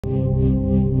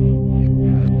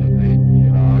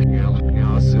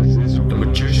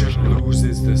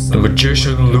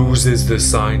magician loses the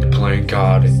signed playing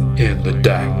card in the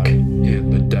deck.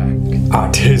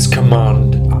 At his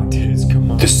command,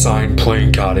 the signed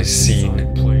playing card is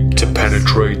seen to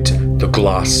penetrate the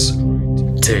glass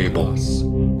table.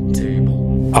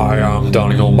 I am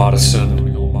Daniel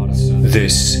Madison.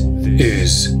 This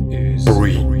is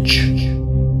Breach.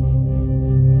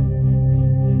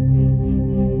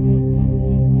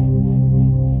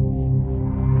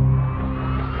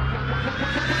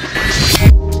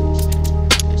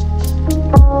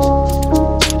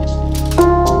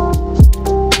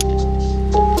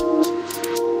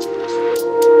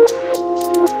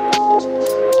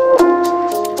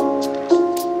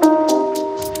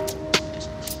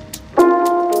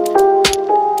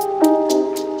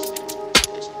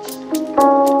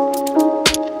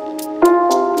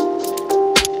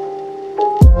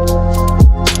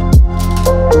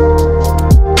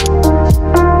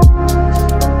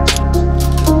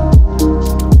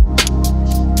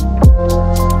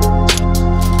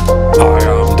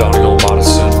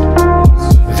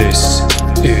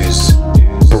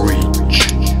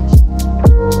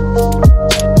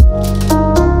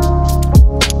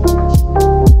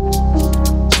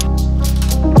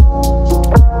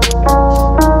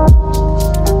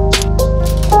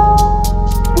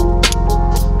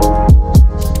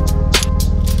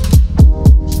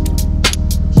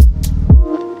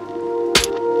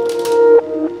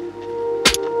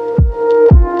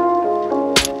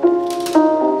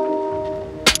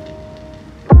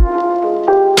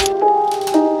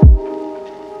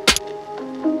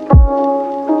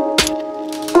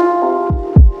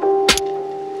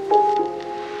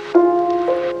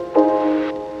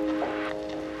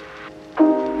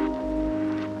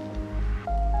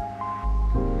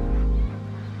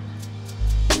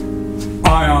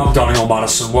 Daniel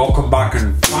Madison, welcome back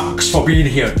and thanks for being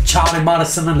here. Charlie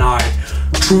Madison and I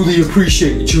truly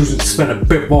appreciate you choosing to spend a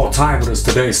bit more time with us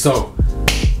today, so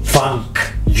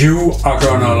thank you. Are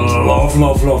gonna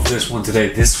love this one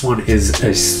today. This one is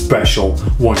a special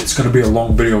one. It's gonna be a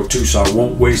long video too, so I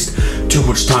won't waste too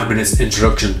much time in its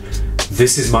introduction.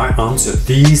 This is my answer.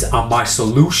 These are my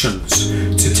solutions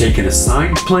to taking a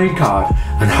signed playing card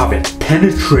and have it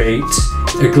penetrate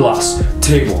a glass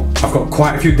table. I've got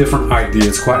quite a few different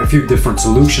ideas, quite a few different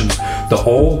solutions that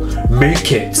all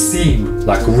make it seem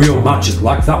like real magic,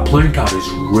 like that playing card is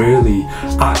really,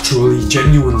 actually,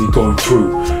 genuinely going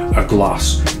through a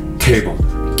glass table.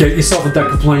 Get yourself a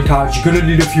deck of playing cards. You're gonna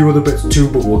need a few other bits too,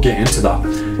 but we'll get into that.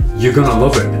 You're gonna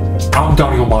love it. I'm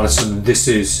Daniel Madison. This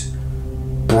is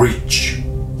Breach.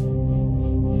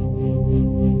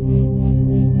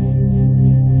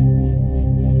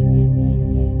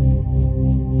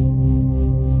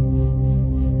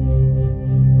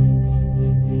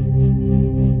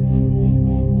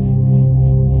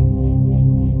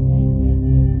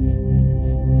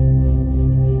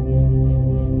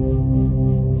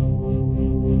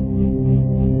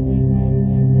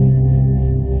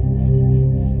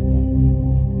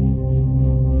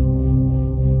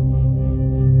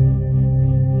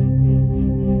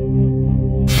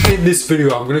 In this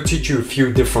video, I'm going to teach you a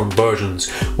few different versions.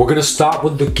 We're going to start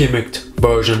with the gimmicked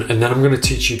version, and then I'm going to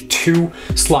teach you two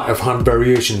sleight of hand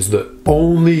variations that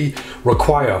only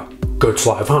require good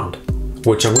sleight of hand,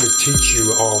 which I'm going to teach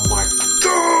you. Oh my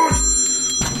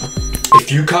god!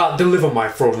 If you can't deliver my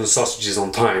frozen sausages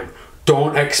on time,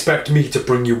 don't expect me to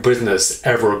bring you business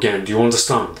ever again. Do you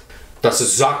understand? That's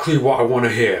exactly what I want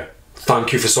to hear.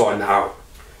 Thank you for sorting that out.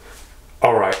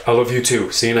 Alright, I love you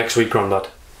too. See you next week, Grandad.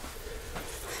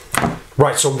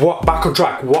 Right, so back on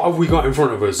track, what have we got in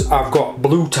front of us? I've got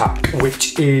blue tack,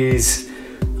 which is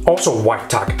also white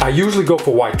tack. I usually go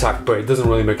for white tack, but it doesn't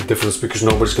really make a difference because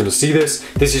nobody's gonna see this.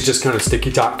 This is just kind of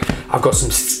sticky tack. I've got some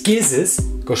skizzers,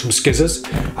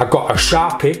 I've got a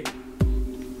Sharpie,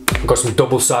 I've got some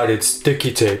double-sided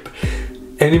sticky tape.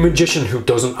 Any magician who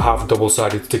doesn't have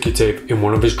double-sided sticky tape in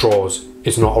one of his drawers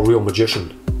is not a real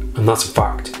magician, and that's a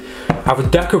fact. I have a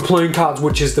deck of playing cards,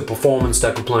 which is the performance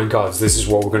deck of playing cards. This is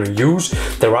what we're going to use.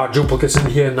 There are duplicates in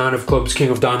here, 9 of clubs, king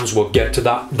of diamonds, we'll get to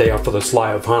that. They are for the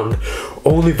sleight of hand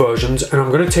only versions, and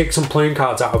I'm going to take some playing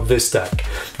cards out of this deck.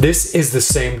 This is the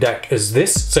same deck as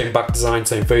this, same back design,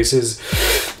 same faces,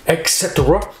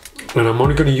 etc. And I'm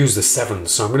only going to use the 7s,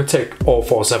 so I'm going to take all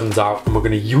 4 7s out, and we're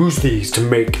going to use these to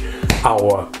make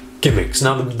our gimmicks.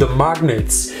 Now the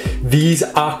magnets, these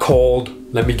are called,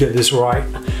 let me get this right,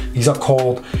 these are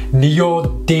called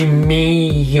neodymium.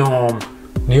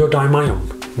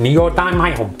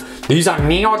 These are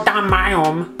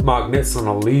neodymium magnets, and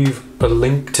I'll leave a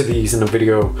link to these in the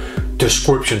video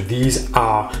description. These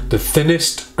are the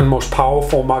thinnest and most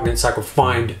powerful magnets I could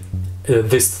find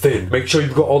this thin. Make sure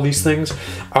you've got all these things.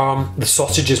 The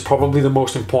sausage is probably the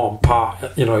most important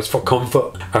part. You know, it's for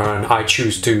comfort, and I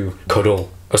choose to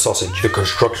cuddle a sausage. The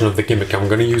construction of the gimmick, I'm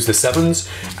going to use the 7s,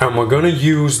 and we're going to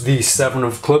use the 7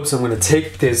 of clubs. I'm going to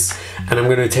take this, and I'm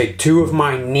going to take 2 of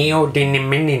my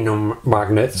neodymium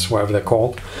magnets, whatever they're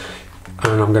called,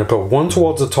 and I'm going to put one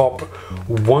towards the top,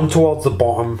 one towards the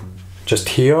bottom, just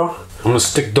here. I'm going to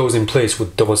stick those in place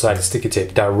with double-sided sticky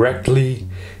tape directly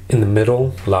in the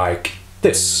middle, like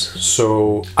this.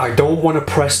 So I don't want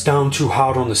to press down too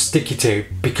hard on the sticky tape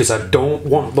because I don't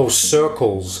want those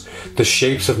circles, the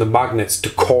shapes of the magnets, to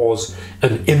cause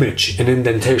an image, an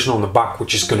indentation on the back,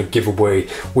 which is going to give away,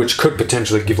 which could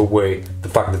potentially give away the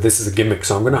fact that this is a gimmick.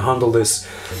 So I'm going to handle this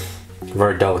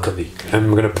very delicately, and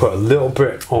I'm going to put a little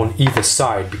bit on either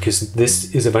side because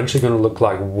this is eventually going to look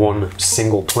like one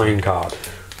single playing card.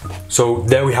 So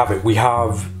there we have it. We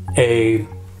have a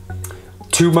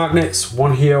 2 magnets,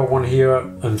 one here,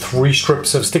 and 3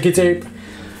 strips of sticky tape.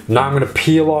 Now I'm going to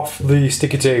peel off the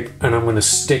sticky tape, and I'm going to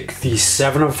stick the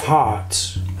 7 of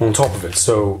hearts on top of it.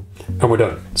 So, and we're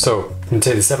done. So I'm going to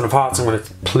take the 7 of hearts, I'm going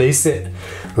to place it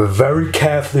very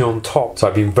carefully on top. So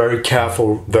I've been very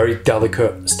careful, very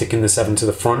delicate, sticking the 7 to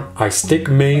the front. I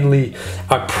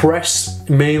press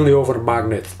mainly over the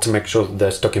magnet to make sure that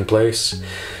they're stuck in place.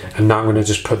 And now I'm going to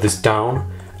just put this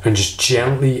down and just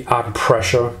gently add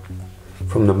pressure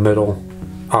from the middle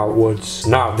outwards.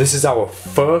 Now this is our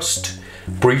first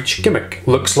breach gimmick.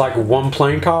 Looks like one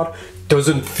playing card,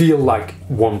 doesn't feel like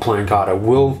one playing card. I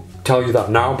will tell you that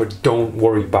now, but don't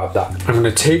worry about that. I'm going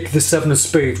to take the 7 of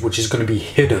spades, which is going to be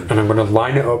hidden, and I'm going to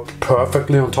line it up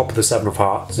perfectly on top of the 7 of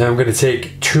hearts. Then I'm going to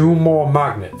take 2 more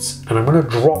magnets, and I'm going to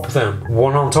drop them,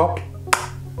 one on top,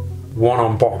 one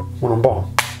on bottom, one on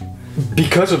bottom.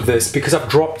 Because of this, because I've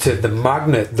dropped it, the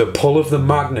magnet, the pull of the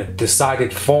magnet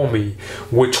decided for me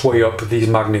which way up these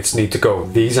magnets need to go.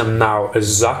 These are now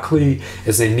exactly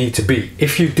as they need to be.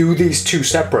 If you do these 2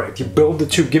 separate, you build the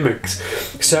 2 gimmicks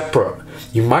separate,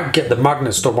 you might get the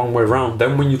magnets the wrong way around.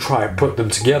 Then when you try to put them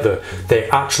together, they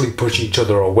actually push each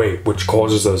other away, which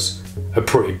causes us a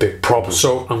pretty big problem.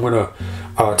 So I'm going to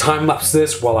time-lapse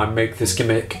this while I make this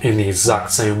gimmick in the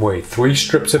exact same way. 3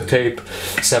 strips of tape,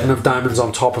 7 of diamonds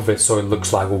on top of it, so it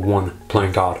looks like one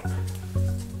playing card.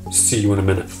 See you in a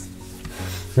minute.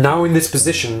 Now in this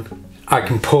position, I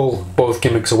can pull both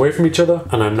gimmicks away from each other,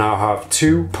 and I now have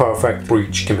 2 perfect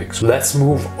breach gimmicks. Let's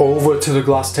move over to the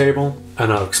glass table,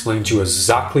 and I'll explain to you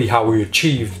exactly how we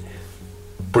achieved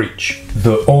breach.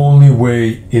 The only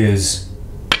way is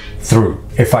through.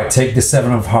 If I take the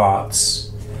 7 of hearts,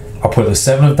 I'll put the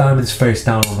 7 of diamonds face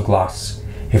down on the glass.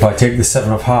 If I take the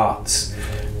 7 of hearts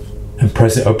and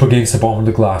press it up against the bottom of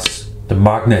the glass, the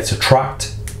magnets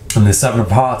attract, and the 7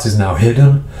 of hearts is now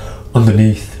hidden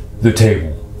underneath the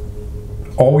table.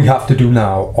 All I have to do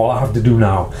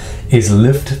now is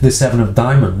lift the 7 of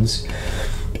diamonds,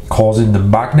 causing the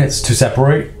magnets to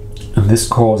separate, and this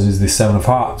causes the 7 of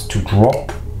hearts to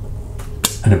drop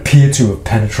and appear to have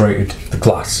penetrated the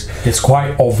glass. It's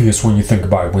quite obvious when you think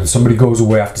about it. When somebody goes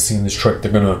away after seeing this trick,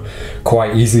 they're gonna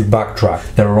quite easily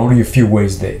backtrack. There are only a few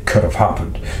ways that it could have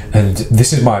happened, and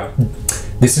this is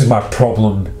my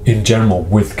problem in general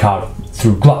with card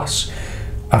through glass.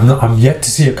 I'm yet to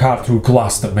see a card through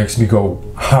glass that makes me go,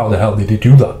 how the hell did he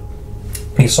do that?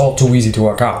 It's all too easy to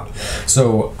work out.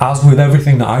 So as with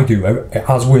everything that I do,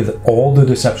 as with all the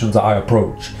deceptions that I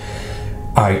approach,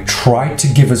 I try to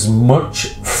give as much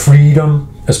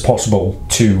freedom as possible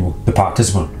to the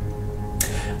participant.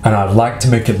 And I'd like to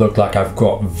make it look like I've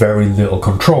got very little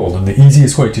control. And the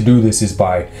easiest way to do this is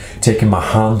by taking my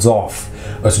hands off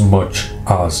as much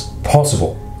as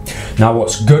possible. Now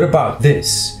what's good about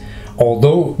this,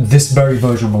 although this very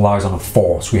version relies on a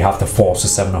force, we have to force the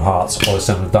 7 of hearts or the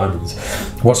 7 of diamonds.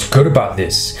 What's good about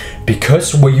this,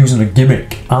 because we're using a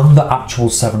gimmick and the actual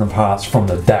 7 of hearts from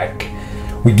the deck,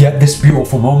 we get this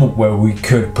beautiful moment where we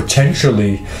could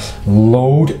potentially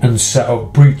load and set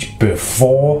up breach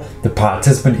before the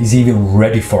participant is even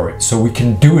ready for it. So we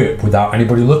can do it without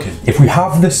anybody looking. If we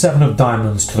have the 7 of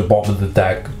diamonds to the bottom of the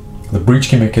deck, the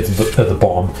breach gimmick at the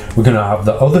bottom, we're going to have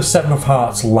the other 7 of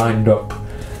hearts lined up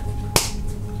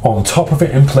on top of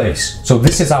it in place. So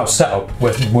this is our setup.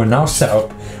 We're now set up,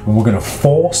 and we're going to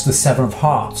force the 7 of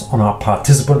hearts on our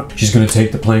participant. She's going to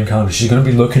take the playing card and she's going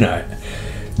to be looking at it.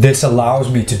 This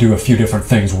allows me to do a few different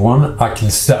things. One, I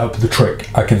can set up the trick.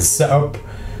 I can set up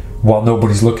while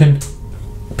nobody's looking.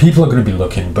 People are going to be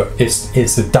looking, but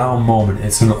it's a down moment.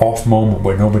 It's an off moment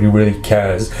where nobody really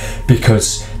cares,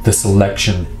 because the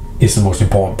selection is the most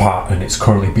important part, and it's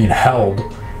currently being held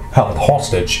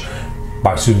hostage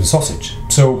by Suzan Sausage.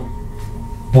 So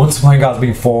once the playing card's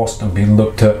been forced and been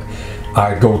looked at,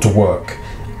 I go to work.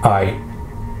 I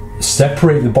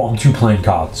separate the bottom 2 playing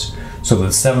cards so that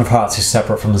the 7 of hearts is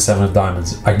separate from the 7 of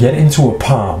diamonds. I get into a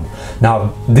palm.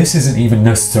 Now, this isn't even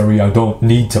necessary. I don't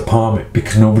need to palm it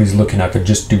because nobody's looking. I could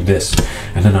just do this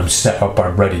and then I'm set up,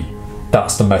 I'm ready.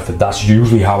 That's the method. That's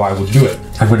usually how I would do it.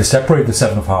 I'm going to separate the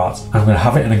 7 of hearts. I'm going to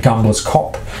have it in a gambler's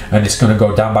cup and it's going to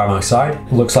go down by my side.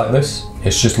 It looks like this.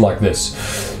 It's just like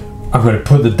this. I'm going to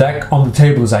put the deck on the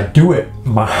table as I do it.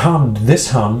 My hand,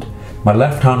 this hand, my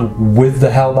left hand with the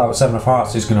held out 7 of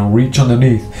hearts is going to reach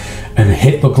underneath and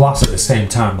hit the glass at the same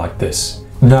time like this.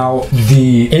 Now,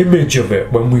 the image of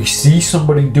it, when we see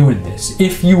somebody doing this,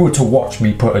 if you were to watch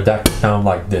me put a deck down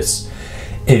like this,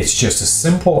 it's just a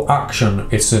simple action.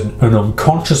 It's an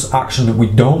unconscious action that we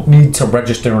don't need to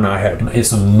register in our head.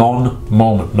 It's a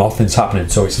non-moment, nothing's happening,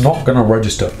 so it's not going to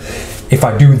register. If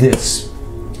I do this,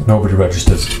 nobody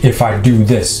registers. If I do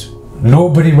this,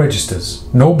 nobody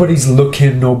registers. Nobody's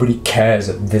looking, nobody cares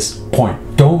at this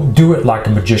point. Don't do it like a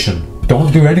magician.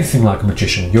 Don't do anything like a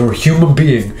magician. You're a human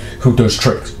being who does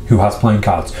tricks, who has playing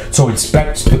cards. So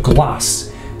inspect the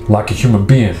glass like a human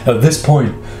being. At this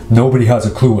point, nobody has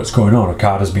a clue what's going on. A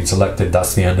card has been selected,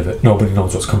 that's the end of it. Nobody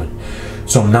knows what's coming.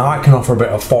 So now I can offer a bit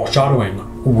of foreshadowing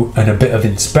and a bit of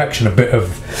inspection, a bit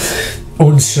of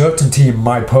uncertainty in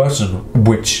my person,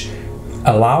 which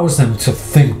allows them to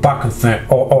think back and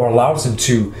think, or allows them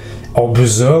to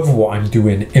observe what I'm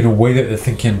doing in a way that they're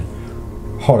thinking,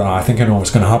 hold on, I think I know what's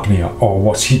going to happen here, or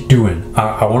what's he doing?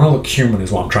 I want to look human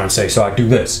is what I'm trying to say. So I do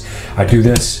this, I do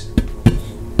this.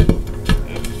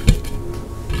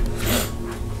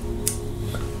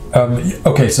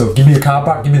 Okay, so give me a card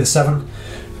back, give me the 7.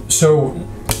 So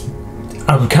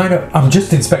I'm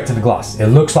just inspecting the glass. It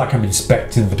looks like I'm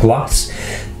inspecting the glass.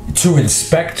 To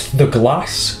inspect the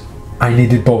glass, I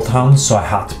needed both hands, so I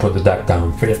had to put the deck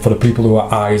down. For the people who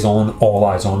are eyes on, all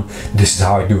eyes on, this is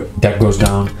how I do it. Deck goes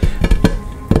down.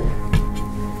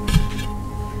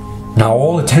 Now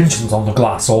all attention's on the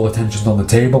glass, all attention's on the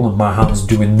table, and my hand's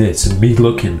doing this, and me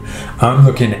looking. I'm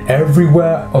looking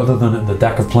everywhere other than at the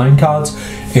deck of playing cards.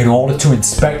 In order to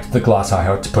inspect the glass, I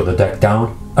had to put the deck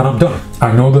down, and I'm done.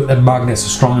 I know that the magnets are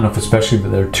strong enough, especially that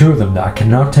there are 2 of them, that I can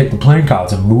now take the playing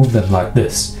cards and move them like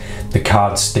this. The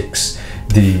card sticks.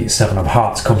 The 7 of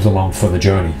hearts comes along for the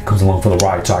journey, comes along for the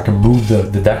ride, so I can move the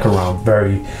deck around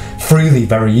very freely,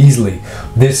 very easily.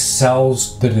 This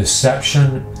sells the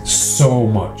deception so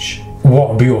much.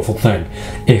 What a beautiful thing.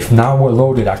 If now we're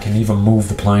loaded, I can even move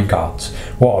the playing cards.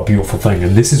 What a beautiful thing.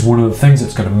 And this is one of the things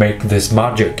that's going to make this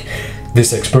magic,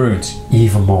 this experience,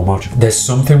 even more magic. There's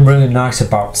something really nice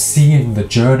about seeing the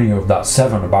journey of that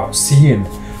 7, about seeing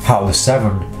how the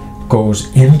 7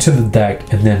 goes into the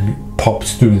deck and then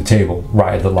pops through the table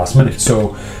right at the last minute.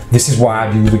 So this is why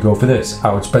I'd usually go for this.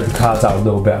 I would spread the cards out a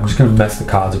little bit. I'm just going to mess the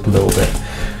cards up a little bit.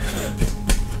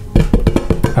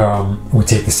 We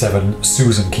take the 7.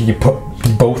 Suzan, can you put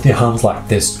both your hands like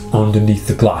this underneath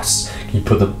the glass? Can you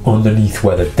put them underneath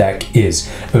where the deck is?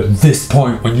 At this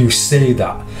point, when you say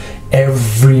that,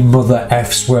 every mother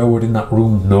F swear word in that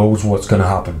room knows what's going to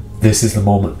happen. This is the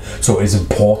moment. So it is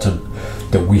important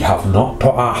that we have not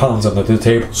put our hands under the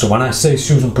table. So when I say,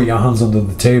 Suzan, put your hands under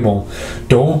the table,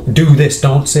 don't do this.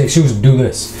 Don't say, Suzan, do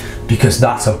this. Because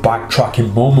that's a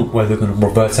backtracking moment where they're going to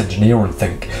reverse engineer and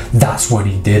think, that's when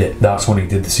he did it. That's when he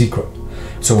did the secret.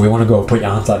 So we want to go put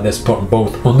your hands like this, put them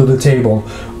both under the table,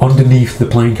 underneath the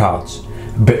playing cards,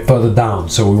 a bit further down.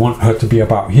 So we want her to be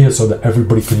about here so that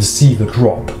everybody can see the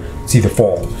drop, see the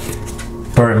fall.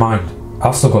 Bear in mind,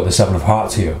 I've still got the 7 of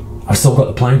hearts here. I've still got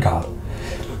the playing card.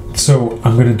 So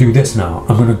I'm going to do this now.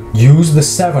 I'm going to use the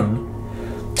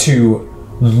 7 to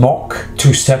knock,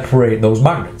 to separate those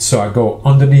magnets. So I go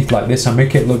underneath like this. I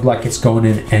make it look like it's going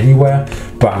in anywhere,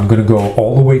 but I'm going to go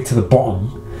all the way to the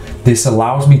bottom. This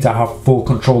allows me to have full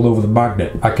control over the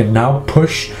magnet. I can now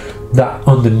push that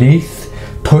underneath,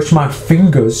 push my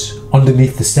fingers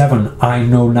underneath the 7. I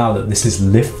know now that this is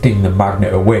lifting the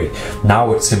magnet away.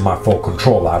 Now it's in my full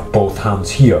control. I have both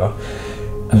hands here.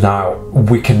 Now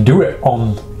we can do it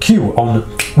on cue.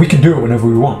 We can do it whenever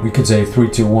we want. We could say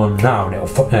 3, 2, 1 now, and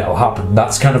it'll happen.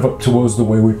 That's kind of up to us, the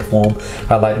way we perform.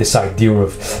 I like this idea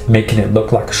of making it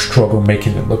look like a struggle,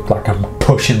 making it look like I'm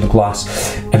pushing the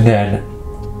glass, and then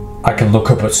I can look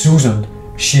up at Suzan.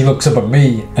 She looks up at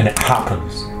me, and it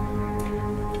happens.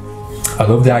 I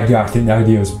love the idea. I think the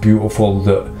idea is beautiful,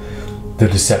 that the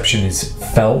deception is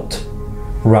felt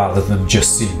rather than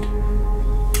just seen.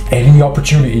 Any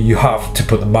opportunity you have to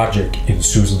put the magic in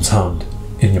Suzan's hand,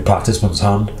 in your participant's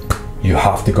hand, you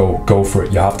have to go for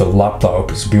it. You have to lap that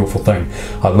up. It's a beautiful thing.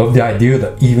 I love the idea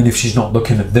that even if she's not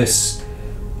looking at this,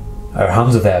 Her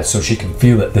hands are there so she can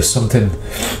feel it. There's something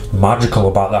magical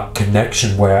about that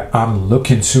connection where I'm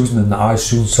looking Suzan in the eyes,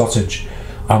 Suzan Sausage,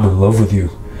 I'm in love with you.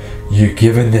 You're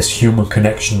giving this human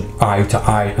connection eye to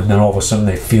eye, and then all of a sudden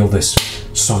they feel this,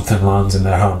 something lands in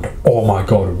their hand. Oh my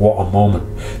God, what a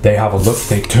moment. They have a look,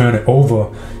 they turn it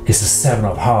over, it's the 7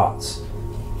 of hearts.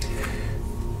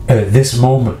 At this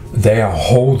moment, they are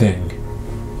holding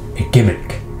a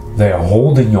gimmick. They are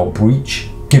holding your breach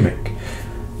gimmick.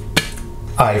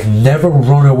 I've never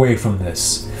run away from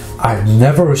this. I've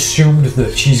never assumed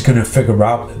that she's going to figure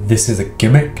out that this is a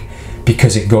gimmick,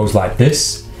 because it goes like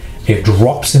this. It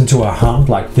drops into her hand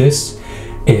like this.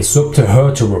 It's up to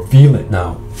her to reveal it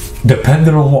now.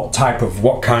 Depending on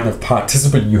what kind of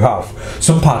participant you have.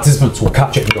 Some participants will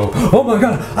catch it and go, oh my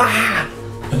God, ah!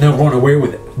 And they'll run away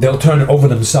with it. They'll turn it over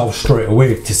themselves straight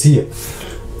away to see it.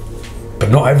 But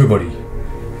not everybody.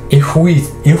 If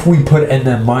we put it in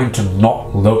their mind to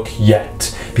not look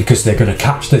yet, because they're going to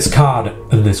catch this card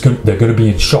and they're going to be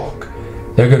in shock.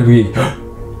 They're going to be,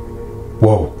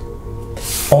 whoa.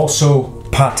 Also,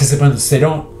 participants, they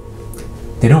don't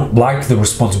like the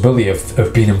responsibility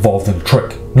of being involved in the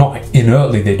trick. Not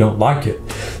inertly, they don't like it.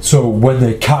 So when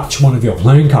they catch one of your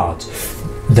playing cards,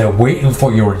 they're waiting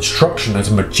for your instruction.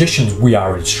 As magicians, we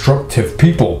are instructive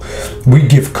people. We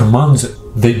give commands,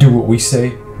 they do what we say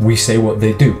what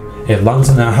they do. It lands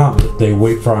in their hand, they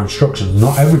wait for our instructions.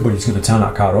 Not everybody's going to turn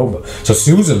that card over. So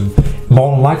Suzan,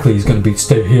 more than likely, is going to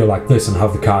stay here like this and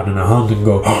have the card in her hand and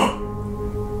go,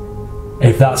 oh,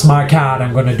 if that's my card,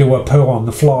 I'm going to do a pull on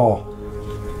the floor.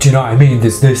 Do you know what I mean?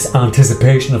 There's this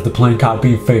anticipation of the playing card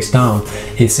being face down.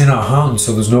 It's in her hand,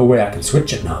 so there's no way I can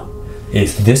switch it now.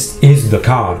 This is the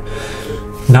card.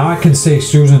 Now I can say,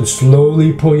 Suzan,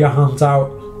 slowly pull your hands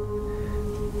out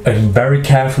and very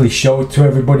carefully show it to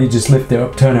everybody. Just lift it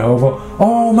up, turn it over.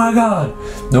 Oh my God!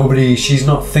 She's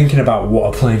not thinking about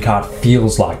what a playing card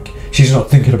feels like. She's not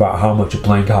thinking about how much a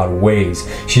playing card weighs.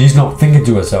 She's not thinking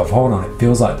to herself, hold on, it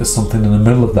feels like there's something in the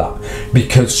middle of that.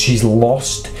 Because she's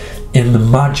lost in the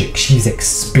magic. She's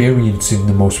experiencing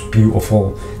the most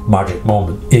beautiful magic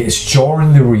moment. It's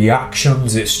during the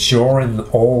reactions, it's during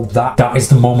all that. That is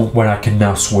the moment when I can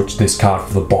now switch this card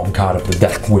for the bottom card of the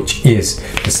deck, which is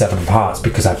the 7 of hearts,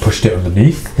 because I pushed it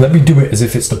underneath. Let me do it as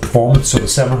if it's the performance. So the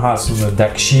 7 of hearts from the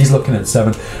deck, she's looking at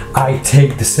 7. I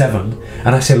take the 7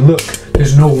 and I say, look,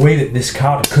 there's no way that this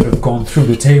card could have gone through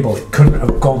the table. It couldn't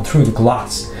have gone through the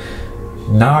glass.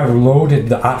 Now I've loaded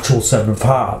the actual 7 of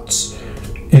hearts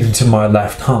into my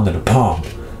left hand in a palm.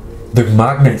 The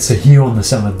magnets are here on the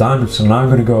 7 of diamonds, so now I'm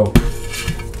going to go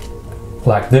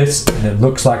like this, and it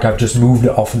looks like I've just moved it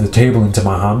off of the table into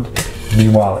my hand.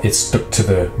 Meanwhile, it's stuck to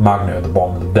the magnet at the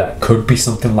bottom of the deck. Could be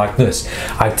something like this.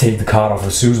 I take the card off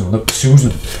of Suzan. Look,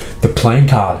 Suzan, the playing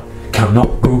card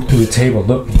cannot go through the table.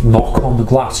 Look, knock on the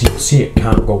glass, you'll see it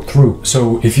can't go through.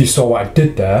 So if you saw what I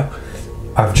did there,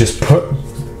 I've just put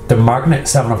the magnet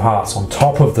 7 of hearts on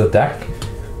top of the deck.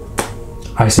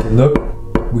 I said, look,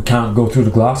 we can't go through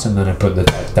the glass, and then I put the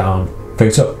deck down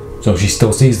face up. So she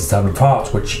still sees the 7 of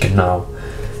hearts, which she can now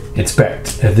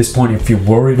inspect. At this point, if you're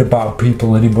worried about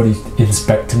anybody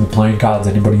inspecting the playing cards,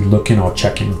 anybody looking or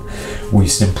checking, we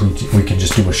can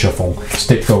just do a shuffle,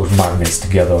 stick those magnets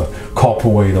together, cop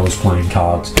away those playing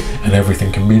cards, and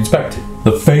everything can be inspected.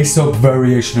 The face-up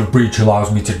variation of breach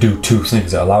allows me to do 2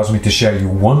 things. It allows me to show you,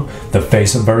 1, the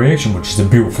face-up variation, which is a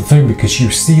beautiful thing because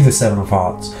you see the 7 of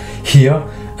hearts here,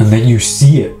 and then you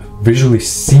see it, visually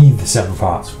see the 7 of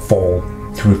hearts fall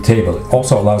through the table. It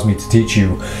also allows me to teach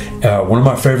you one of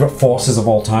my favorite forces of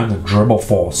all time, the dribble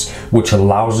force, which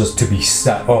allows us to be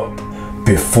set up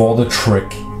before the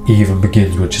trick even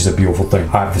begins, which is a beautiful thing.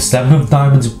 I have the 7 of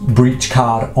diamonds breach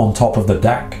card on top of the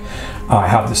deck. I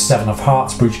have the 7 of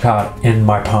hearts breach card in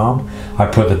my palm. I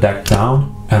put the deck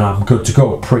down and I'm good to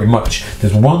go, pretty much.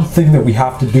 There's one thing that we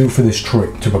have to do for this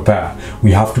trick to prepare.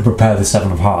 We have to prepare the 7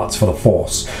 of hearts for the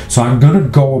force. So I'm gonna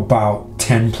go about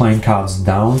 10 playing cards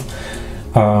down.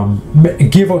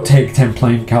 Give or take 10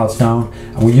 playing cards down,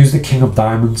 and we use the king of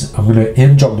diamonds. I'm going to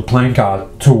in-jog the playing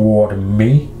card toward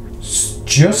me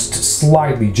just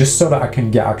slightly, just so that I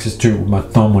can get access to it with my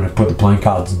thumb when I put the playing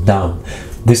cards down.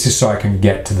 This is so I can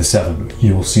get to the 7,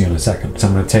 you will see in a second. So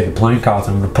I'm going to take the playing cards,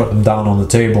 I'm going to put them down on the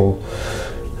table.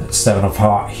 7 of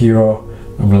heart here,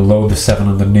 I'm going to load the 7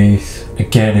 underneath.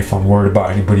 Again, if I'm worried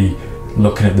about anybody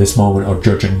looking at this moment or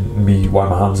judging me while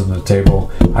my hands on the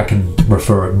table, I can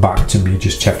refer it back to me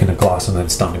just checking the glass and then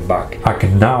standing back. I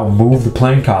can now move the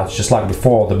playing cards just like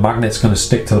before. The magnet's going to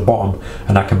stick to the bottom,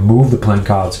 and I can move the playing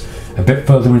cards a bit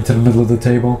further into the middle of the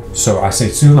table. So I say,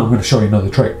 soon I'm going to show you another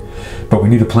trick, but we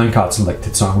need a playing card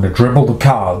selected. So I'm going to dribble the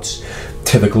cards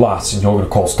to the glass, and you're going to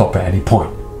call stop at any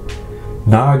point.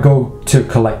 Now I go to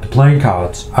collect the playing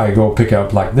cards. I go pick it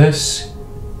up like this,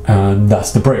 and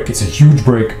that's the break. It's a huge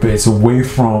break, but it's away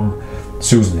from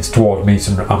Suzan. It's toward me,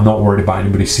 so I'm not worried about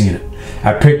anybody seeing it.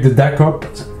 I pick the deck up,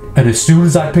 and as soon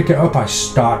as I pick it up, I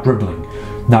start dribbling.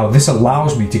 Now this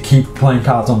allows me to keep playing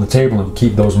cards on the table and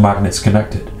keep those magnets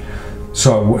connected.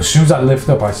 So as soon as I lift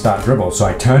up, I start dribble. So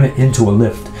I turn it into a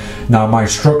lift. Now my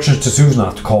instructions to Suzan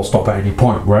are to call stop at any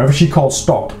point. Wherever she calls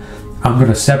stop, I'm going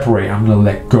to separate. I'm going to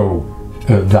let go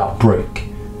of that break.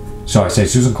 So I say,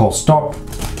 Suzan calls stop.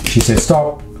 She says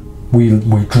stop. We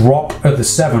drop at the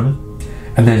 7,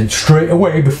 and then straight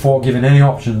away, before giving any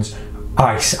options,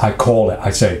 I call it.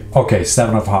 I say, okay,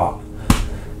 7 of heart.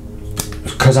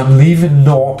 Because I'm leaving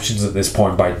no options at this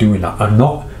point by doing that. I'm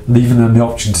not leaving them the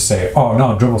option to say, oh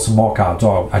no, dribble some more cards,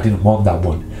 oh I didn't want that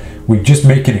one. We're just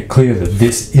making it clear that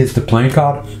this is the playing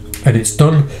card, and it's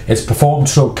done, it's performed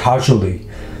so casually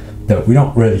that we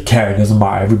don't really care. It doesn't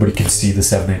matter, everybody can see the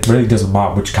 7. It really doesn't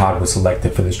matter which card was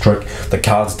selected for this trick. The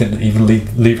cards didn't even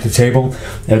leave the table.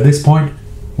 At this point,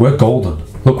 we're golden.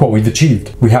 Look what we've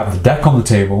achieved. We have the deck on the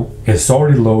table, it's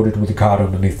already loaded with the card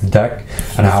underneath the deck,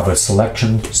 and I have a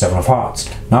selection 7 of hearts.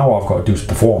 Now all I've got to do is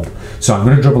perform. So I'm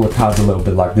going to dribble the cards a little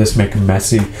bit like this, make them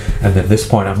messy, and at this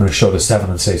point I'm going to show the 7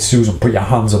 and say, Suzan, put your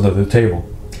hands under the table.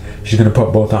 She's going to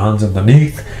put both her hands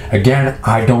underneath. Again,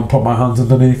 I don't put my hands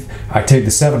underneath. I take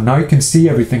the 7. Now you can see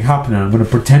everything happening. I'm going to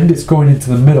pretend it's going into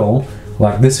the middle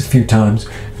like this a few times,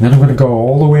 and then I'm going to go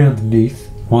all the way underneath.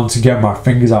 Once again, my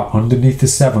fingers are underneath the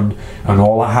 7, and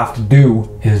all I have to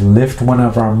do is lift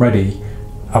whenever I'm ready.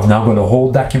 I've now got the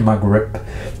whole deck in my grip.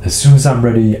 As soon as I'm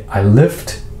ready, I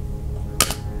lift.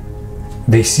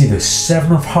 They see the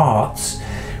 7 of hearts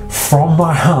from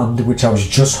my hand, which I was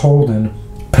just holding,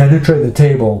 penetrate the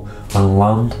table and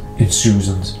land in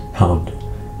Suzan's hand.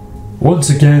 Once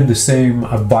again, the same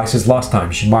advice as last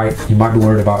time. You might be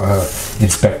worried about her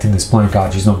inspecting this playing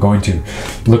card. She's not going to.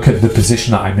 Look at the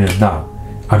position that I'm in now.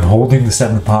 I'm holding the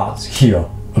 7 of hearts here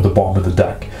at the bottom of the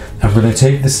deck. I'm going to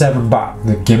take the 7 back,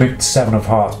 the gimmicked 7 of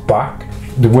hearts back.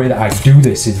 The way that I do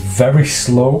this is very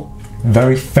slow,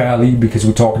 very fairly, because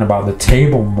we're talking about the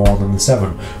table more than the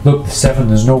 7. Look, the 7,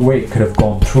 there's no way it could have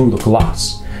gone through the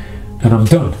glass. And I'm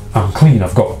done. I'm clean.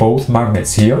 I've got both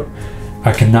magnets here.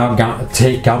 I can now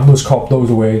take Gambler's Cop those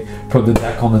away, put the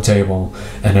deck on the table,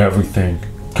 and everything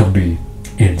can be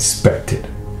inspected.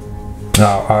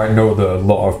 Now, I know that a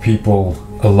lot of people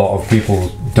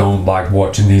don't like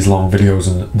watching these long videos,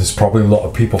 and there's probably a lot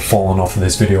of people falling off of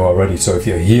this video already. So if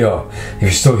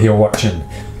you're still here watching,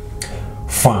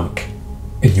 thank,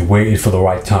 and you waited for the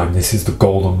right time. This is the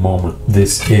golden moment.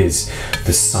 This is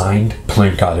the signed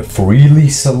playing card, a freely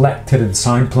selected and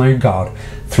signed playing card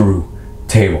through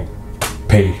table.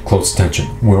 Pay close attention.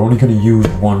 We're only going to use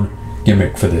one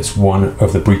gimmick for this, one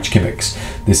of the breach gimmicks.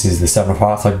 This is the 7 of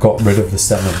hearts. I got rid of the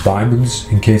 7 of diamonds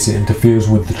in case it interferes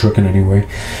with the trick in any way.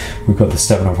 We've got the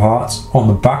 7 of hearts. On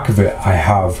the back of it, I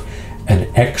have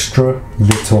an extra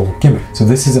little gimmick. So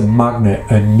this is a magnet,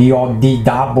 a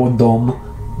neodymium,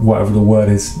 whatever the word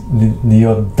is,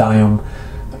 neodymium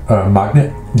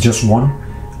magnet, just one.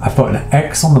 I've got an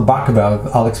X on the back of it.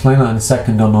 I'll explain that in a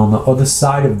second. And on the other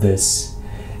side of this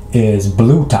is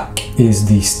blue tack, is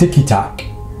the sticky tack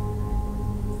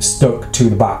stuck to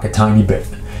the back a tiny bit.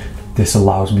 This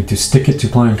allows me to stick it to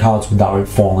playing cards without it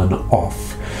falling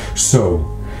off.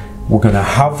 So we're going to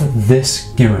have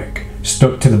this gimmick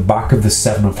stuck to the back of the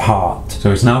 7 of heart.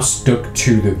 So it's now stuck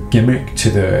to the gimmick, to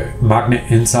the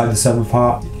magnet inside the 7 of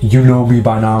heart. You know me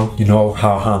by now, you know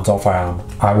how hands off I am.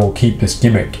 I will keep this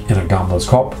gimmick in a Gambler's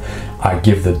Cop. I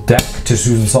give the deck to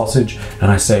Suzan Sausage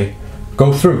and I say,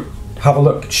 go through, have a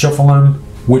look, shuffle them,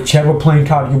 whichever playing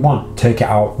card you want, take it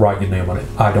out, write your name on it.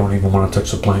 I don't even want to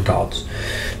touch the playing cards.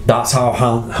 That's how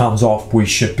hands off we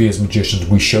should be as magicians.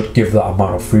 We should give that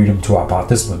amount of freedom to our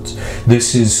participants.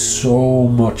 This is so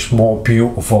much more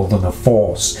beautiful than a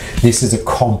force. This is a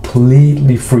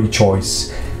completely free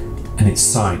choice, and it's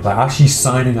signed. Like as she's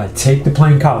signing, I take the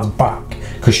playing cards back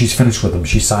because she's finished with them.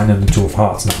 She's signing the 2 of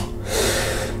hearts now.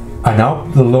 I now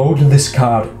load this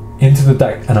card into the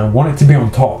deck, and I want it to be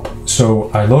on top. So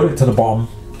I load it to the bottom,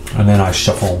 and then I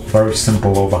shuffle, very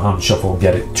simple overhand shuffle,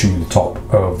 get it to the top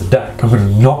of the deck. I'm going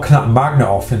to knock that magnet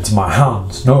off into my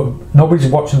hands. Nobody's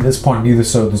watching at this point either,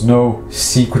 so there's no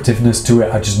secretiveness to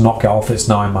it. I just knock it off, it's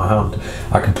now in my hand.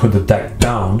 I can put the deck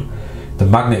down. The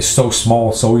magnet is so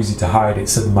small, so easy to hide.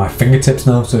 It's at my fingertips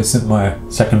now, so it's at my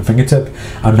second fingertip.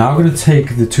 I'm now going to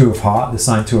take the 2 of hearts, the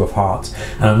signed 2 of hearts,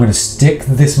 and I'm going to stick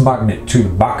this magnet to the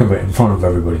back of it in front of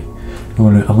everybody.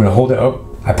 I'm going to hold it up.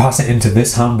 I pass it into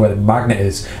this hand where the magnet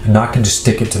is, and now I can just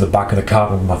stick it to the back of the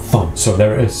card with my thumb. So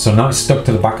there it is. So now it's stuck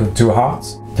to the back of the 2 of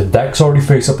hearts. The deck's already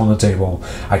face up on the table.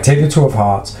 I take the two of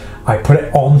hearts, I put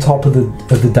it on top of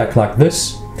the deck like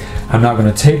this. I'm now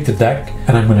going to take the deck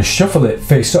and I'm going to shuffle it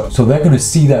face up. So they're going to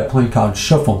see their playing card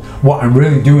shuffle. What I'm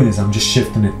really doing is I'm just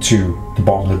shifting it to the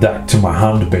bottom of the deck, to my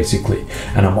hand basically.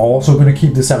 And I'm also going to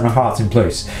keep the seven of hearts in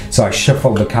place. So I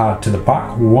shuffle the card to the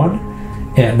back,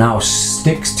 one. It now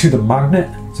sticks to the magnet.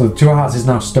 So the two of hearts is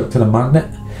now stuck to the magnet.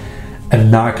 And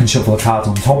now I can shuffle the cards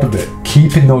on top of it,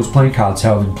 keeping those playing cards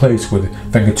held in place with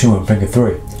finger 2 and finger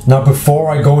 3. Now before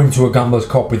I go into a gambler's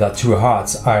cup with that two of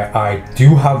hearts, I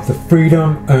do have the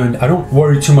freedom, and I don't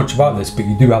worry too much about this, but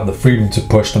you do have the freedom to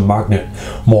push the magnet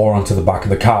more onto the back of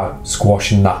the card,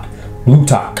 squashing that blue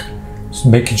tack,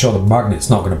 making sure the magnet's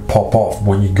not going to pop off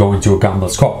when you go into a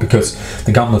gambler's cup, because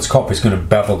the gambler's cup is going to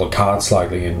bevel the card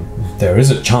slightly, and there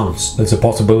is a chance, there's a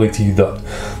possibility that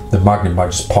the magnet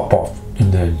might just pop off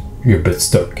and then you're a bit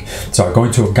stuck. So I go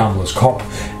into a gambler's cup,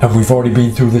 and we've already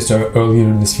been through this earlier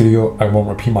in this video. I won't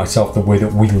repeat myself. The way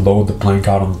that we load the playing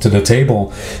card onto the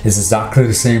table is exactly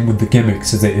the same with the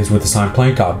gimmicks as it is with the signed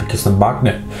playing card, because the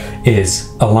magnet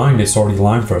is aligned, it's already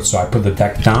aligned for it. So I put the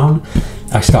deck down,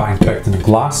 I start inspecting the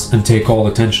glass and take all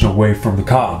attention away from the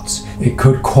cards. It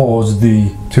could cause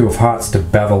the two of hearts to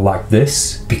bevel like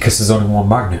this because there's only one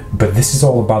magnet, but this is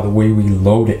all about the way we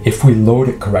load it. If we load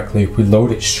it correctly, if we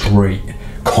load it straight,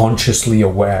 consciously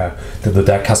aware that the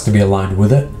deck has to be aligned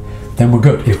with it, then we're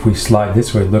good. If we slide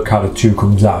this way, look how the two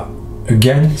comes out.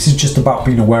 Again, this is just about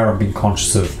being aware and being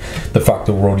conscious of the fact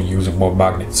that we're only using one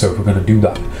magnet. So if we're going to do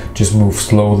that, just move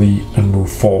slowly and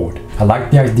move forward. I like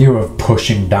the idea of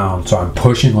pushing down, so I'm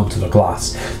pushing onto the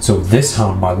glass. So this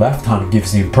hand, my left hand,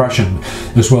 gives the impression,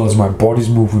 as well as my body's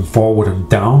moving forward and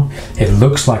down, it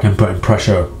looks like I'm putting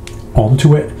pressure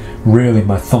onto it. Really,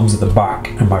 my thumb's at the back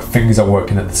and my fingers are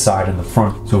working at the side and the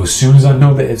front. So as soon as I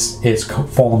know that it's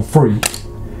fallen free,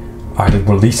 I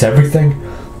release everything,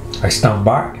 I stand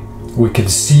back. We can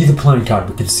see the playing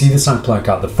card, we can see the signed playing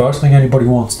card. The first thing anybody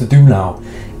wants to do now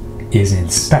is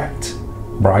inspect,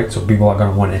 right? So people are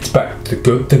going to want to inspect. The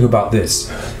good thing about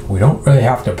this, we don't really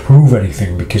have to prove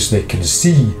anything because they can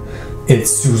see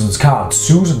it's Suzan's card.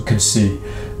 Suzan can see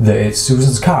that it's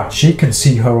Suzan's card. She can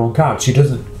see her own card. She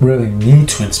doesn't really need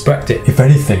to inspect it. If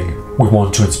anything, we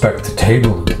want to inspect the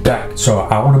table and the deck. So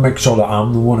I want to make sure that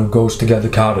I'm the one who goes to get the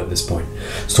card at this point.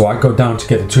 So I go down to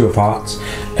get the two of hearts,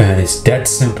 and it's dead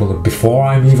simple. Before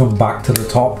I'm even back to the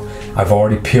top, I've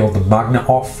already peeled the magnet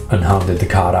off and handed the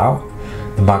card out.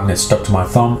 The magnet's stuck to my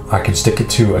thumb. I can stick it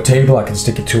to a table, I can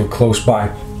stick it to a close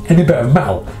by, any bit of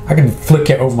metal. I can flick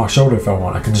it over my shoulder if I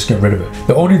want. I can just get rid of it.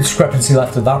 The only discrepancy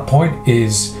left at that point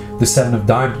is the seven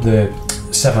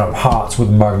of hearts with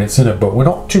magnets in it, but we're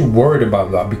not too worried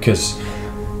about that because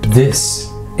this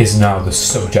is now the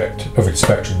subject of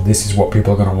inspection. This is what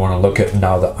people are going to want to look at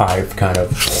now that I've kind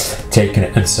of taken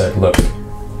it and said, look,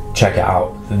 check it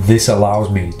out. This allows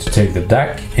me to take the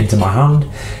deck into my hand,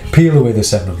 peel away the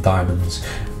seven of diamonds,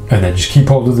 and then just keep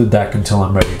hold of the deck until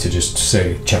I'm ready to just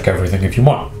say, check everything if you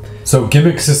want. So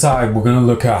gimmicks aside, we're going to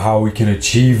look at how we can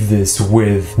achieve this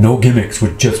with no gimmicks,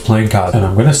 with just playing cards. And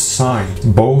I'm going to sign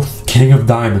both King of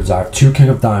Diamonds. I have two King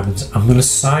of Diamonds. I'm going to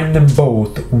sign them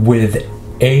both with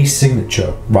a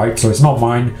signature, right? So it's not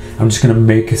mine. I'm just going to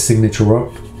make a signature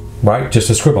up, right? Just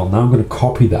a scribble. Now I'm going to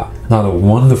copy that. Now the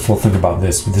wonderful thing about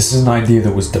this is an idea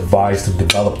that was devised and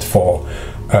developed for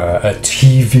a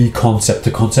TV concept,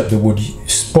 a concept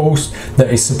that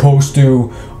is supposed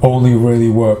to only really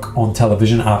work on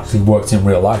television, actually works in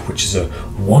real life, which is a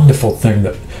wonderful thing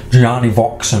that Gianni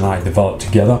Vox and I developed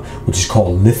together, which is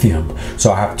called lithium.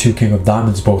 So I have two King of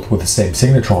Diamonds, both with the same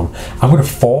signature on. I'm going to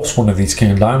force one of these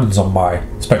King of Diamonds on my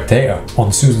spectator,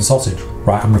 on Suzan Sausage,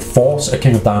 right? I'm going to force a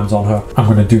King of Diamonds on her. I'm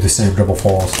going to do the same double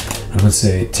force. I'm going to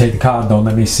say, take the card, don't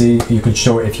let me see. You can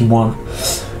show it if you want.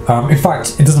 In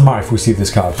fact, it doesn't matter if we see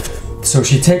this card. So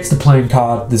she takes the playing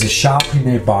card. There's a Sharpie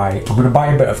nearby. I'm going to buy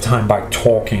a bit of time by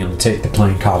talking and take the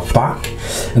playing card back.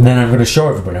 And then I'm going to show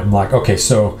everybody. I'm like, okay,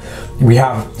 so we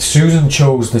have Suzan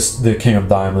chose the King of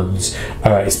Diamonds.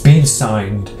 It's been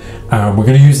signed. We're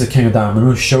going to use the King of Diamonds. I'm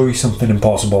going to show you something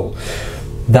impossible.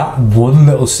 That one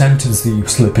little sentence that you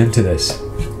slip into this,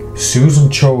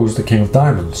 Suzan chose the King of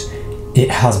Diamonds. It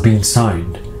has been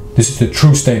signed. This is the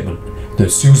true statement that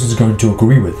Suzan's going to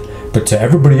agree with. But to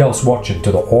everybody else watching,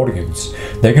 to the audience,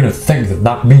 they're going to think that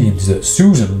that means that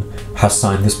Suzan has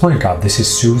signed this playing card. This is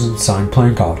Suzan's signed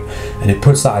playing card. And it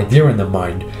puts that idea in their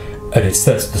mind, and it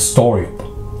sets the story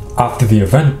up. After the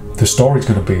event, the story's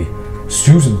going to be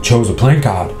Suzan chose a playing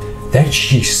card, then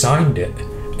she signed it,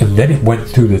 and then it went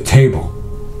through the table.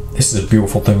 This is a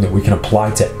beautiful thing that we can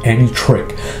apply to any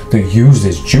trick that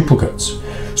uses duplicates.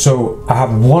 So I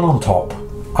have one on top.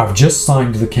 I've just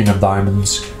signed the King of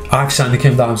Diamonds. I've signed the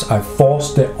King of Diamonds. I've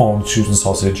forced it on Suzan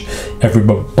Sausage.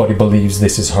 Everybody believes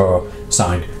this is her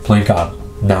signed playing card.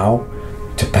 Now,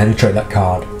 to penetrate that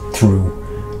card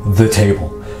through the table.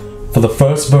 For the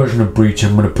first version of Breach,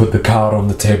 I'm going to put the card on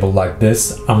the table like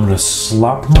this. I'm going to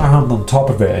slap my hand on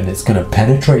top of it and it's going to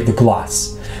penetrate the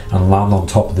glass and land on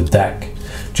top of the deck.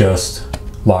 Just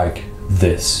like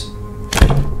this.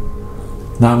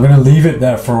 Now I'm going to leave it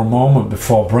there for a moment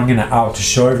before bringing it out to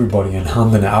show everybody and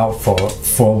handing it out for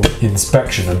full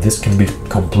inspection, and this can be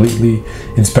completely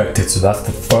inspected. So that's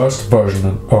the first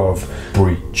version of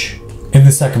Breach. In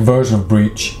the second version of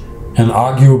Breach, and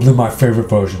arguably my favorite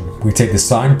version, we take the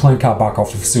signed playing card back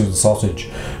off of Suzan Sausage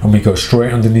and we go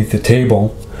straight underneath the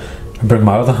table and bring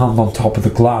my other hand on top of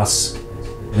the glass,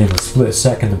 and in a split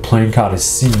second the playing card is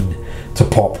seen to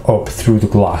pop up through the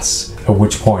glass, at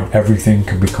which point everything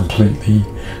can be completely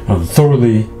and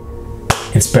thoroughly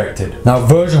inspected. Now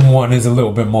version 1 is a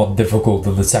little bit more difficult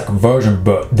than the second version,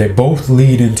 but they both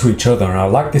lead into each other, and I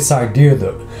like this idea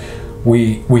that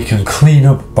we can clean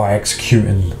up by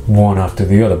executing one after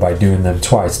the other, by doing them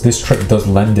twice. This trick does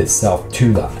lend itself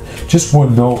to that. Just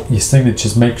one note, your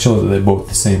signatures, make sure that they're both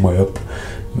the same way up,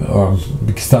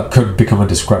 because that could become a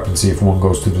discrepancy if one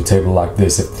goes through the table like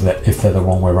this, if they're the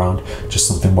wrong way around. Just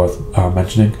something worth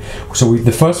mentioning. So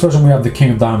the first version, we have the King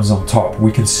of Diamonds on top.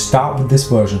 We can start with this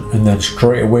version and then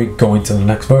straight away go into the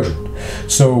next version.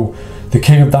 So the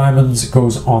King of Diamonds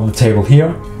goes on the table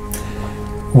here.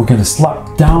 We're going to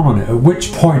slap down on it, at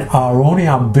which point our only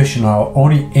ambition, our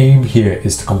only aim here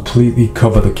is to completely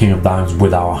cover the King of Diamonds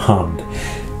with our hand.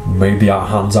 Maybe our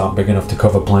hands aren't big enough to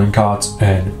cover playing cards,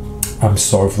 and I'm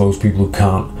sorry for those people who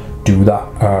can't do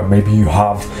that. Maybe you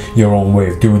have your own way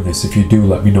of doing this. If you do,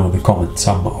 let me know in the comments.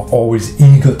 I'm always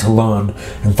eager to learn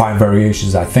and find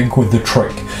variations. I think with the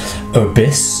trick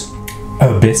Abyss,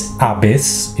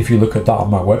 if you look at that on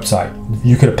my website,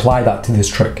 you could apply that to this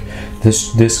trick.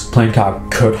 This playing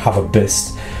card could have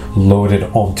Abyss loaded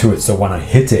onto it, so when I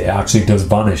hit it, it actually does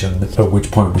vanish, and at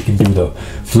which point we can do the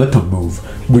flipper move,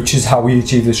 which is how we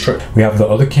achieve this trick. We have the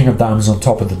other King of Diamonds on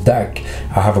top of the deck.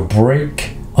 I have a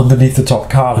break underneath the top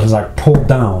card, and as I pull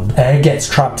down, air gets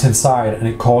trapped inside and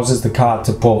it causes the card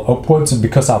to pull upwards, and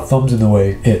because our thumb's in the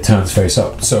way, it turns face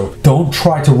up. So don't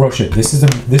try to rush it. This is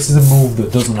a move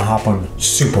that doesn't happen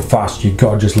super fast. You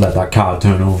gotta just let that card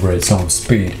turn over at its own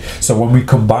speed. So when we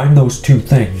combine those two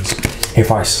things, if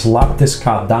I slap this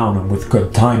card down and with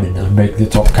good timing and make the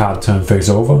top card turn face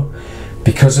over,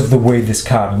 because of the way this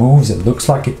card moves, it looks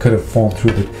like it could have fallen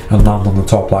through and land on the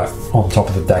top, like on top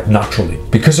of the deck naturally.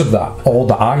 Because of that, all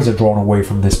the eyes are drawn away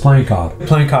from this playing card.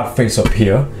 Playing card face up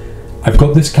here. I've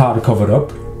got this card covered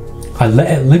up. I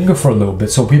let it linger for a little bit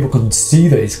so people can see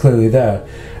that it's clearly there.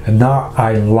 And now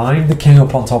I line the king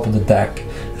up on top of the deck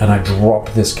and I drop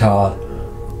this card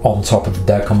on top of the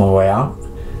deck on my way out.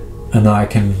 And I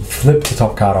can flip the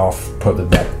top card off, put the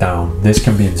deck down. This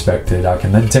can be inspected. I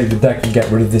can then take the deck and get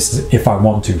rid of this if I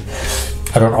want to.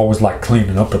 I don't always like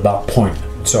cleaning up at that point.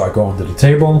 So I go under the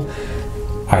table,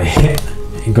 I hit,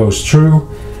 it goes through,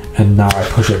 and now I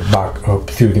push it back up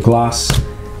through the glass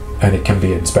and it can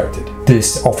be inspected.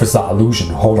 This offers that illusion.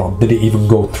 Hold on, did it even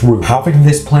go through? Having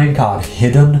this playing card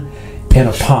hidden in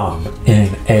a palm,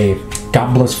 in a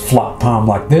gambler's flat palm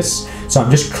like this, so I'm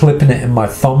just clipping it in my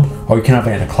thumb, or you can have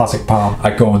it in a classic palm. I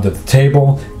go under the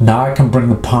table. Now I can bring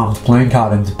the palmed playing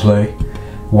card into play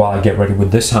while I get ready with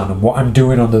this hand. And what I'm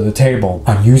doing under the table,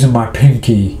 I'm using my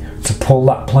pinky to pull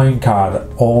that playing card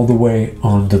all the way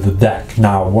under the deck.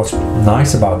 Now what's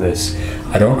nice about this,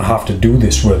 I don't have to do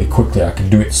this really quickly. I can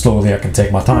do it slowly, I can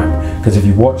take my time. Because if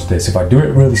you watch this, if I do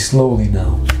it really slowly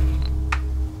now,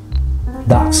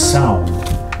 that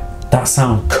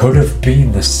sound could have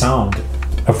been the sound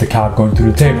of the card going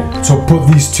through the table. So put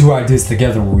these two ideas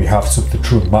together and we have something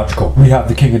truly magical. We have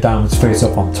the King of Diamonds face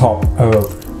up on top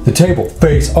of the table.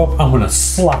 Face up, I'm gonna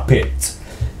slap it.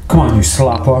 Come on, you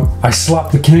slapper. I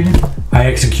slap the king, I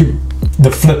execute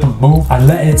the flippant move, I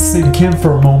let it sink in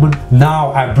for a moment.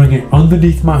 Now I bring it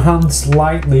underneath my hand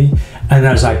slightly, and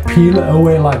as I peel it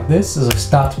away like this, as I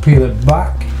start to peel it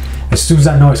back, as soon as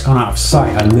I know it's gone out of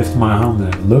sight, I lift my hand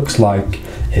and it looks like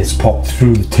it's popped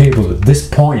through the table. At this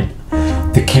point,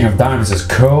 the King of Diamonds is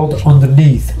curled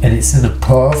underneath and it's in a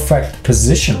perfect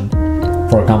position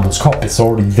for a gambler's cup. It's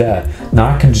already there.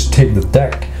 Now I can just take the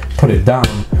deck, put it down,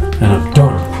 and I'm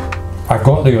done. I've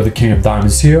got the other King of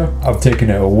Diamonds here. I've taken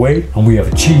it away and we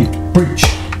have achieved Breach.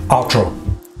 Outro.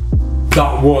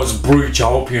 That was Breach. I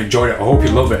hope you enjoyed it. I hope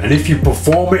you love it. And if you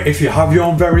perform it, if you have your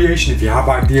own variation, if you have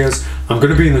ideas, I'm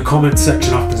going to be in the comment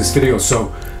section after this video.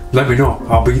 So let me know.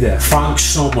 I'll be there. Thanks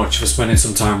so much for spending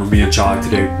some time with me and Charlie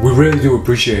today. We really do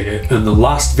appreciate it. And the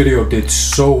last video did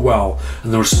so well,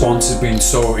 and the response has been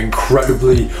so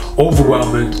incredibly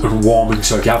overwhelming and warming.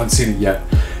 So if you haven't seen it yet,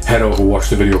 head over, watch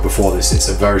the video before this. It's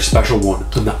a very special one.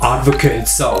 And the advocate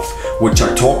itself, which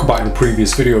I talk about in the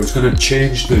previous video, is going to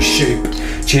change the shape,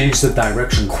 change the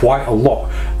direction quite a lot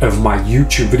of my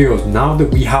YouTube videos. Now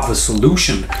that we have a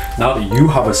solution, now that you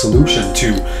have a solution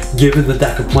to giving the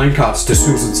deck of playing cards to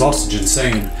Suzan Sausage and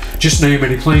saying, just name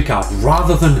any playing card,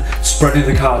 rather than spreading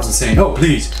the cards and saying, oh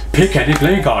please, pick any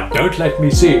playing card, don't let me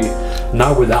see.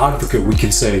 Now with the advocate we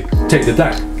can say, take the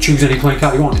deck, choose any playing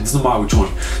card you want, it doesn't matter which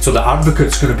one. So the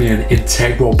advocate's going to be an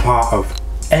integral part of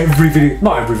every video,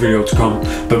 not every video to come,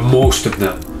 but most of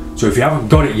them. So if you haven't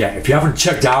got it yet, if you haven't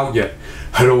checked it out yet,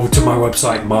 head over to my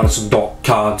website,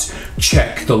 madison.cards,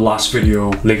 check the last video,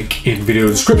 link in video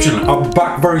description. I'll be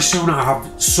back very soon. I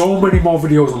have so many more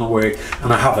videos on the way,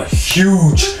 and I have a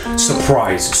huge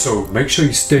surprise. So make sure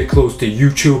you stay close to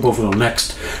YouTube over the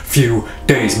next few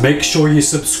days. Make sure you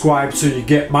subscribe so you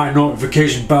get my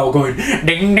notification bell going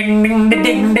ding ding ding ding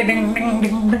ding ding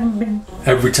ding ding ding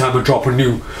every time I drop a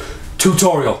new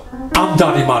tutorial. I'm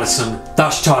Daddy Madison,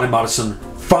 that's Charlie Madison.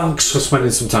 Thanks for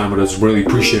spending some time with us, really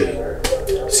appreciate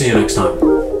it. See you next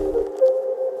time.